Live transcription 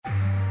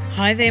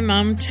Hi there,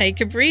 Mum.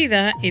 Take a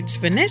breather. It's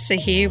Vanessa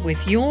here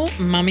with your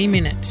Mummy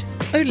Minute.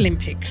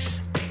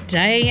 Olympics.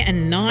 Day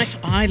and night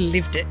I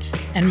lived it,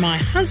 and my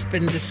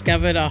husband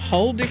discovered a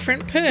whole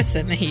different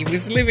person he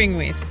was living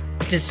with.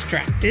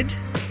 Distracted.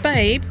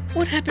 Babe,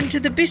 what happened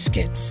to the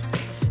biscuits?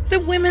 The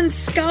women's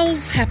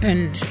sculls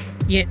happened.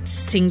 Yet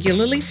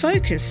singularly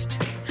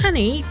focused.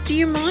 Honey, do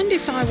you mind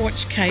if I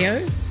watch KO?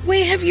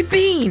 Where have you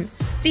been?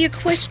 The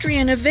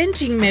equestrian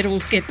eventing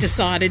medals get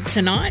decided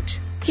tonight.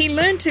 He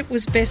learnt it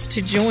was best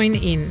to join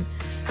in,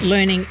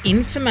 learning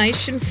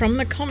information from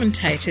the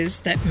commentators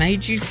that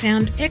made you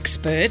sound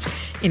expert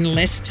in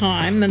less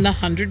time than the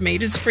 100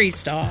 metres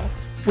freestyle.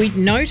 We'd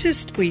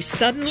noticed we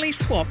suddenly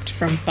swapped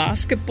from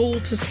basketball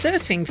to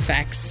surfing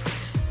facts,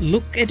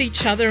 look at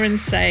each other and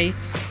say,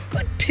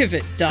 "Good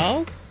pivot,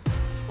 doll."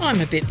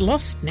 I'm a bit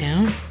lost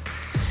now.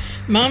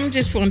 Mum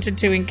just wanted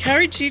to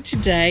encourage you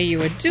today.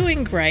 You are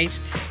doing great,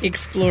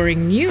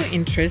 exploring new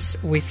interests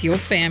with your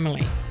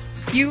family.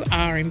 You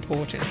are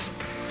important.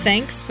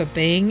 Thanks for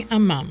being a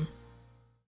mum.